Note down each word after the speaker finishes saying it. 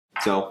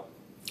So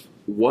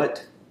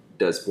what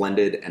does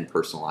blended and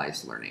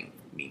personalized learning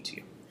mean to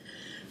you?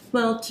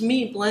 Well, to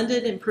me,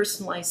 blended and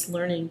personalized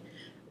learning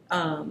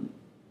are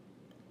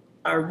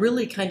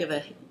really kind of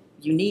a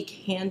unique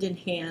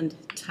hand-in-hand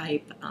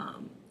type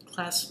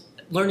class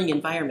learning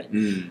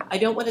environment. I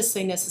don't want to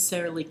say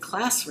necessarily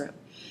classroom,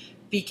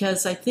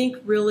 because I think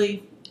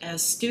really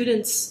as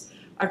students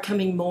are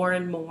coming more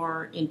and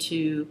more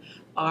into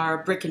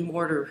our brick and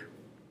mortar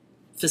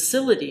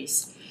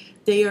facilities,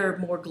 they are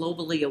more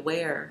globally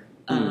aware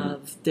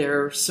of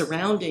their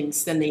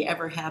surroundings than they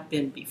ever have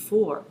been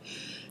before.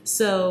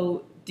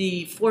 So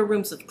the 4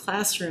 rooms of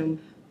classroom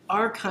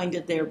are kind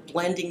of their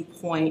blending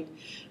point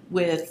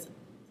with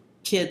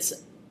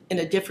kids in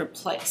a different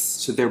place.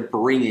 So they're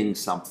bringing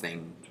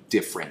something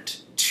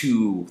different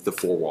to the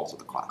 4 walls of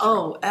the classroom.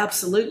 Oh,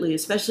 absolutely.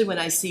 Especially when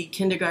I see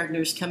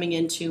kindergartners coming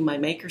into my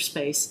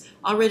makerspace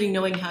already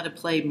knowing how to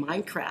play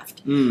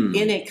Minecraft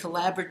in a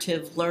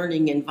collaborative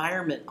learning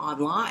environment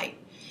online.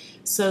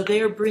 So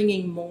they're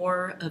bringing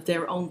more of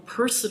their own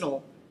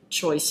personal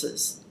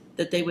choices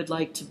that they would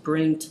like to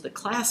bring to the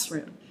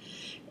classroom.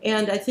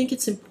 And I think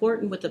it's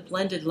important with a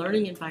blended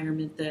learning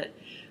environment that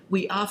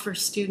we offer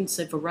students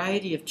a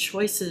variety of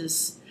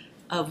choices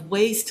of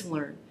ways to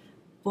learn: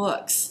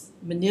 books,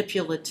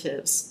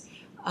 manipulatives,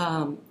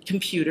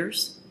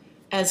 computers,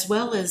 as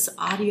well as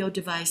audio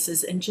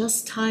devices, and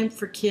just time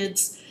for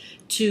kids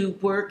to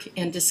work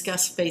and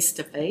discuss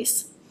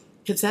face-to-face,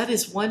 because that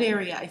is one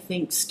area I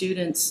think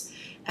students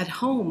at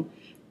home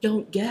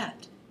don't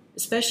get,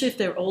 especially if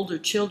they're older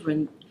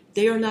children.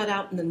 They are not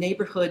out in the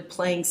neighborhood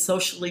playing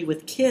socially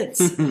with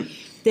kids.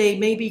 They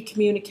may be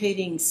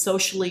communicating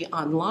socially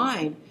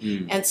online,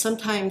 and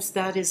sometimes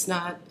that is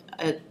not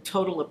a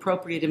total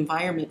appropriate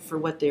environment for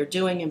what they're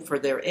doing and for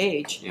their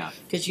age,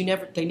 because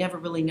they never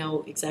really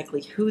know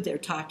exactly who they're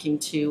talking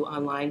to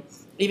online.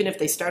 Even if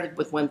they started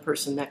with one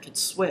person, that could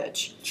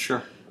switch.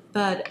 Sure.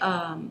 But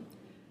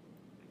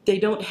they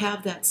don't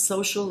have that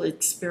social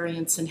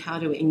experience in how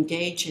to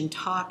engage and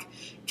talk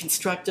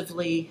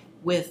constructively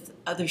with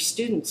other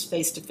students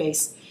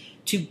face-to-face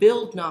to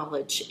build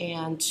knowledge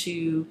and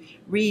to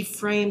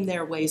reframe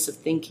their ways of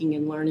thinking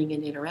and learning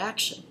and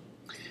interaction.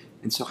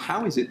 And so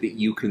how is it that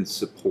you can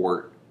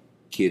support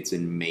kids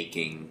in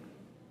making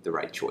the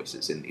right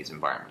choices in these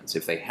environments?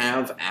 If they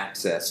have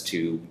access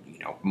to,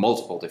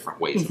 multiple different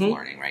ways of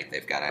learning, right?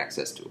 They've got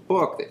access to a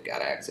book, they've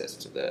got access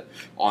to the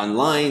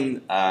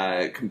online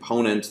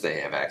components, they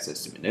have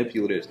access to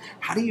manipulatives.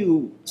 How do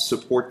you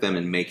support them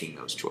in making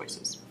those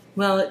choices?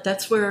 Well,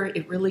 that's where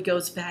it really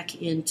goes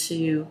back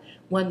into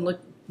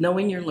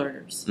knowing your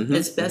learners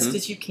as best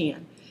as you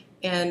can.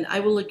 And I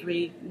will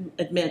admit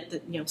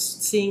that,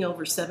 seeing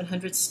over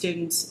 700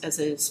 students as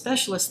a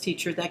specialist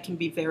teacher, that can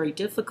be very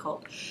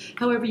difficult.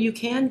 However, you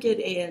can get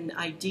an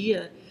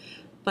idea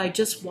by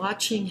just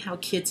watching how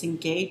kids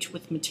engage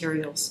with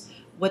materials,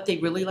 what they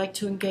really like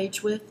to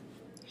engage with.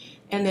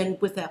 And then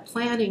with that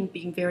planning,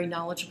 being very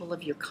knowledgeable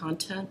of your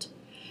content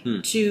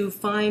to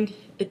find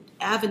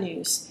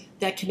avenues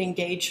that can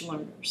engage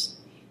learners.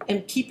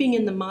 And keeping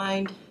in the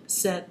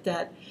mindset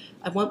that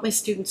I want my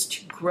students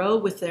to grow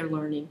with their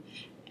learning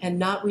and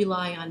not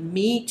rely on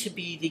me to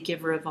be the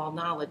giver of all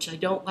knowledge. I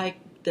don't like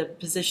the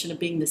position of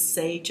being the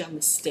sage on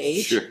the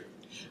stage. Sure.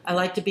 I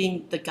like to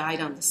be the guide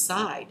on the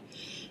side.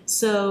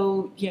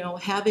 So,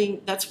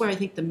 that's where I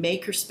think the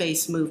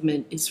makerspace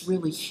movement is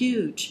really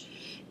huge.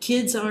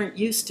 Kids aren't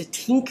used to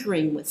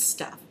tinkering with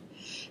stuff.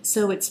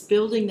 So it's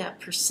building that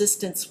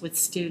persistence with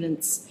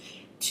students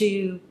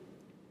to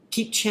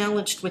keep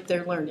challenged with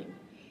their learning,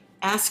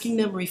 asking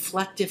them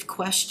reflective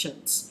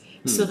questions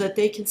so that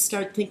they can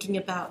start thinking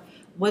about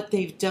what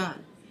they've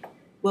done.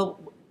 Well,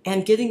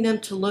 and getting them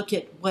to look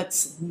at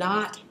what's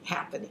not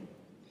happening.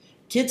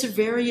 Kids are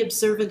very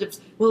observant of,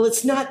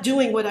 it's not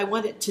doing what I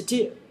want it to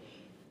do.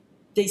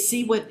 They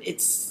see where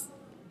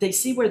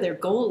their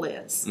goal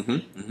is,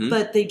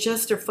 but they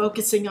just are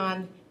focusing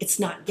on it's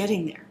not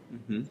getting there.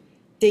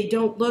 They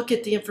don't look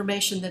at the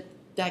information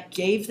that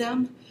gave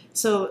them.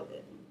 So,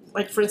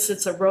 like for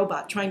instance, a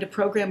robot, trying to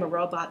program a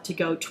robot to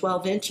go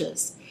 12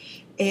 inches,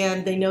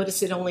 and they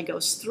notice it only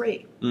goes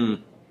 3.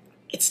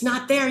 It's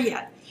not there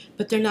yet,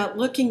 but they're not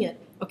looking at,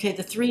 okay,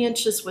 the 3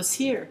 inches was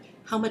here.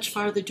 How much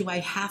farther do I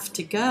have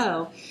to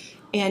go?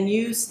 And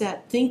use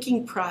that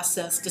thinking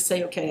process to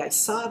say, okay, I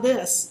saw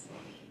this,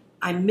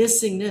 I'm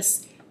missing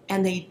this,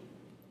 and they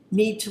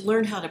need to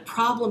learn how to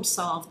problem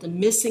solve the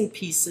missing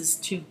pieces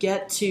to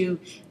get to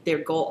their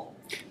goal.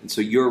 And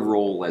so your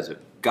role as a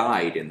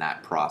guide in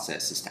that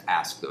process is to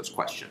ask those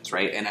questions,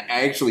 right? And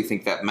I actually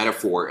think that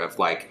metaphor of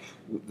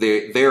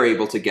they're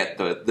able to get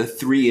the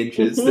 3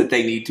 inches that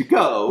they need to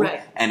go,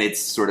 right. And it's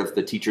sort of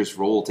the teacher's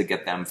role to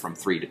get them from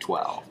 3 to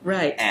 12.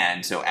 Right.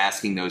 And so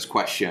asking those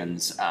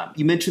questions,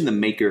 you mentioned the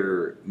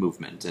maker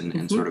movement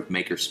and sort of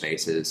maker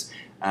spaces.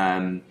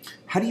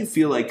 How do you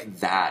feel like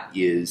that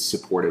is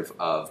supportive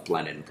of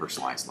blended and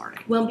personalized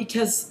learning? Well,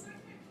 because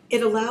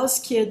it allows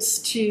kids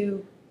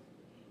to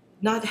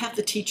not have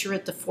the teacher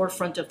at the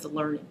forefront of the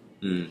learning.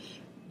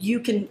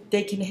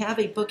 They can have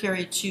a book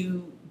area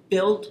to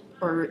build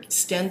or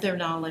extend their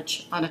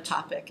knowledge on a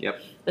topic.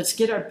 Yep. Let's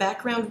get our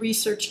background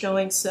research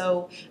going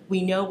so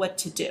we know what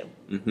to do.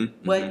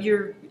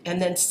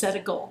 And then set a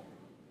goal.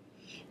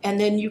 And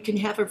then you can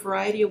have a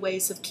variety of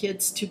ways of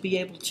kids to be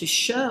able to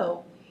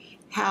show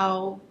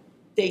how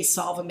they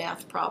solve a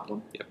math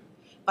problem. Yep.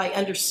 By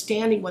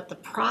understanding what the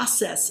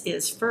process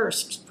is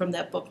first from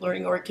that book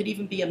learning, or it could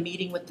even be a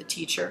meeting with the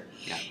teacher.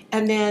 Yeah.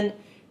 And then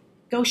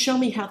go show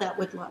me how that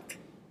would look.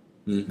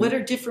 What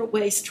are different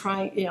ways,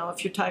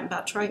 if you're talking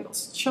about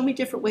triangles, show me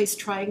different ways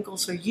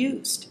triangles are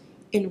used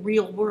in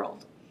real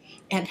world,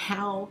 and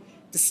how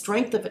the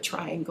strength of a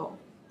triangle,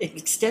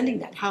 extending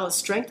that, how a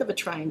strength of a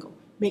triangle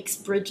makes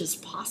bridges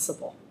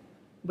possible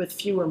with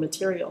fewer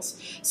materials,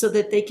 so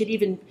that they could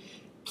even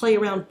play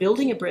around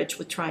building a bridge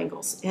with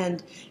triangles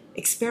and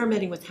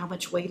experimenting with how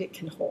much weight it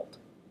can hold.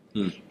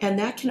 And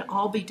that can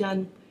all be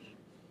done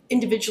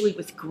individually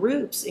with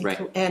groups,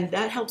 and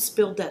that helps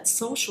build that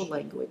social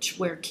language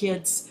where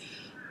kids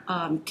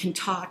can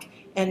talk,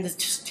 and the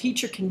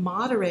teacher can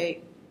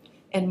moderate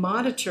and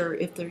monitor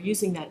if they're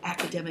using that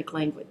academic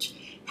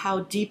language,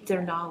 how deep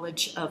their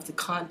knowledge of the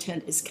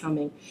content is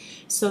coming.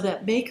 So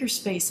that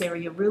makerspace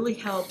area really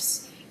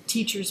helps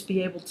teachers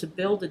be able to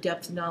build a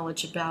depth of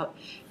knowledge about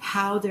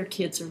how their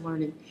kids are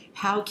learning,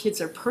 how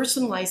kids are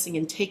personalizing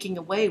and taking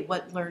away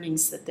what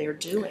learnings that they're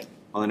doing.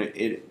 Well, and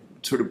it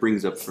sort of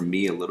brings up for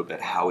me a little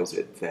bit, how is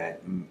it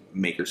that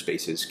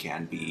makerspaces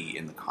can be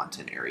in the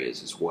content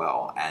areas as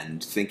well?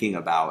 And thinking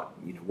about,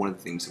 one of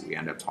the things that we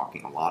end up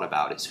talking a lot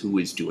about is who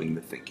is doing the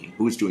thinking,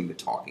 who is doing the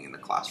talking in the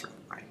classroom,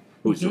 right?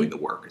 Who's doing the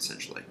work,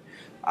 essentially.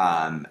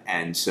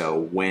 And so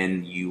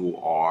when you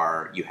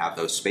have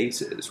those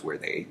spaces where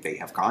they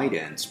have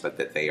guidance, but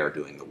that they are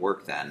doing the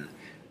work, then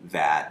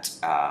that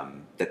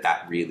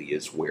really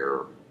is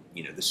where,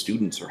 the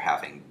students are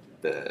having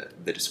the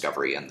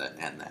discovery and the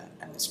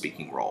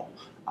speaking role.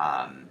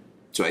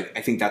 So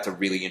I think that's a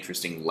really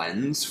interesting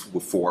lens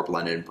for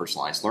blended and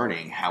personalized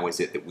learning. How is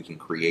it that we can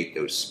create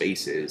those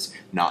spaces,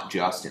 not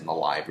just in the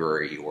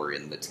library or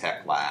in the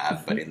tech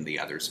lab, but in the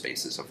other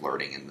spaces of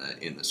learning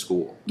in the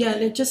school? Yeah,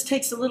 and it just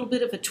takes a little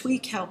bit of a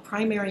tweak how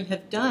primary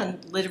have done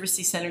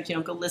literacy centers.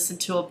 Go listen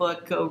to a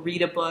book, go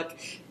read a book,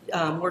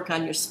 work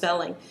on your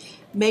spelling,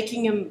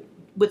 making them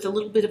with a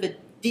little bit of a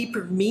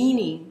deeper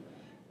meaning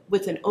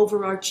with an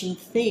overarching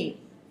theme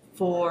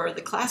for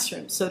the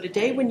classroom. So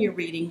today when you're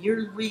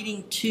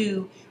reading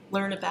to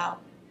learn about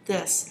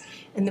this.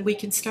 And then we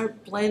can start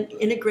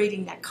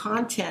integrating that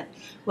content,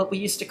 what we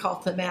used to call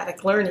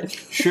thematic learning.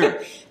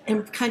 Sure.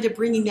 And kind of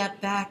bringing that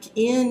back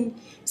in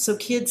so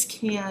kids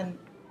can,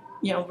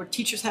 where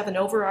teachers have an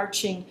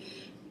overarching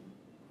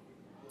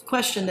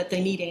question that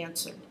they need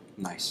answered.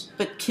 Nice.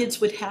 But kids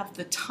would have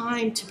the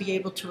time to be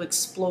able to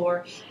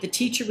explore. The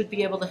teacher would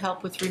be able to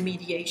help with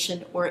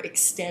remediation or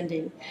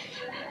extending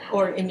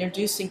or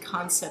introducing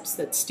concepts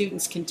that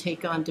students can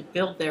take on to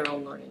build their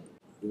own learning.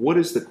 What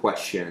is the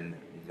question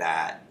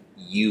that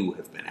you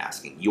have been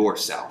asking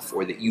yourself,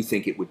 or that you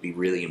think it would be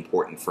really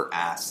important for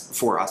us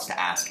to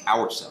ask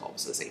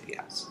ourselves as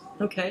APS?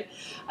 Okay.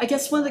 I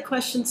guess one of the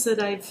questions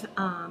that I've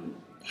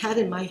had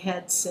in my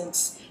head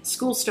since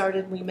school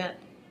started, we went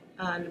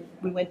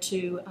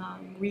to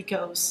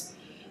Rico's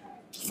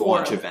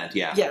launch event,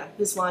 Yeah,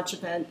 his launch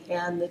event,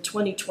 and the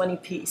 2020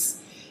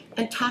 piece,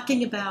 and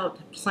talking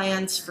about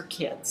plans for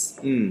kids.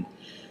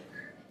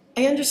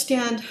 I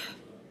understand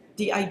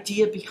the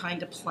idea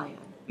behind a plan,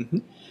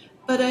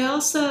 but I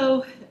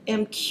also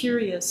am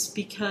curious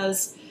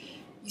because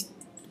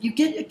you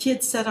get a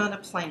kid set on a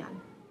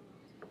plan.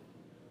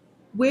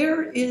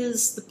 Where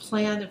is the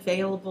plan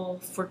available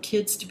for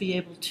kids to be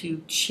able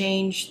to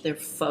change their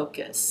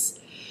focus?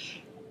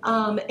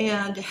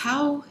 And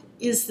how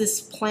is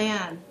this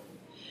plan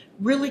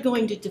really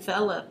going to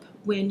develop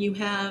when you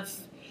have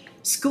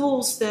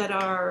schools that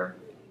are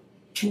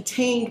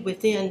contained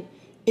within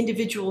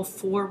individual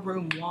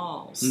 4-room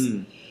walls,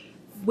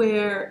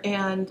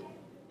 and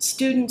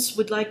students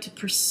would like to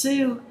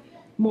pursue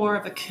more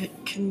of a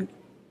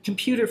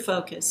computer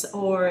focus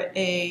or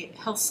a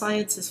health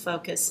sciences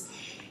focus,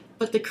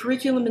 but the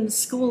curriculum in the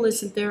school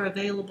isn't there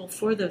available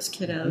for those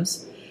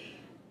kiddos.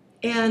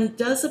 And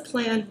does a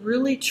plan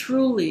really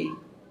truly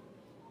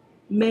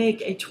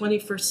make a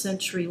 21st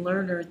century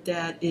learner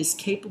that is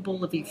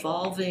capable of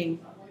evolving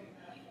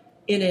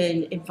in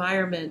an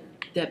environment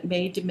that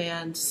may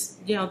demand,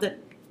 that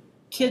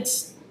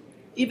kids,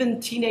 even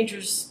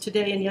teenagers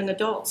today and young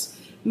adults,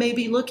 may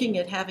be looking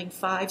at having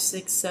 5,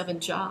 6, 7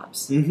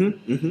 jobs.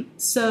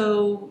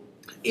 So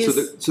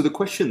the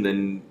question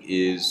then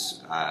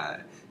is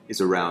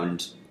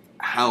around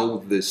how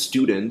the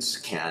students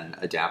can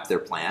adapt their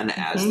plan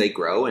as they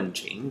grow and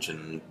change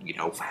and,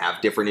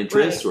 have different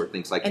interests or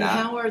things like that. And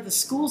how are the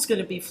schools going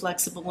to be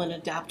flexible and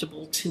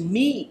adaptable to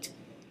meet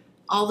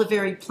all the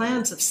varied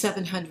plans of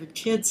 700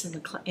 kids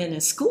in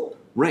a school?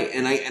 Right,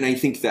 and I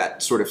think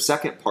that sort of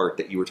second part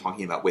that you were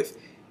talking about with,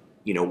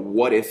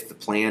 what if the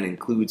plan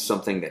includes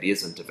something that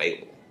isn't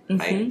available,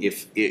 right?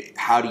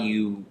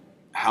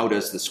 How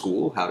does the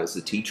school, how does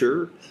the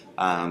teacher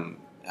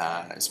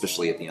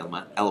especially at the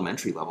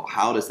elementary level,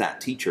 how does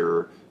that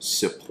teacher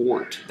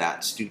support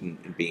that student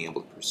in being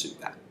able to pursue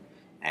that?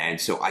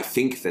 And so I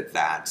think that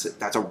that's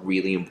a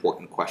really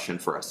important question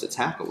for us to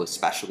tackle,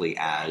 especially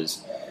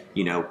as,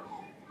 you know,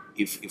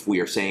 if we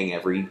are saying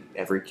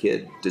every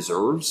kid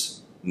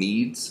deserves,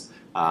 needs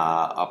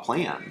a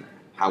plan,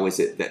 how is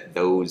it that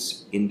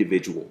those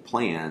individual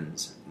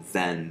plans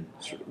then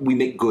we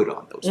make good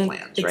on those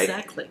plans, right?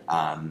 Exactly.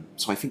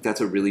 So I think that's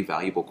a really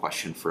valuable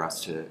question for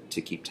us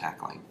to keep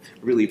tackling.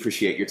 Really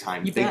appreciate your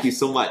time. You Thank bet. you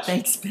so much.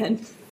 Thanks, Ben.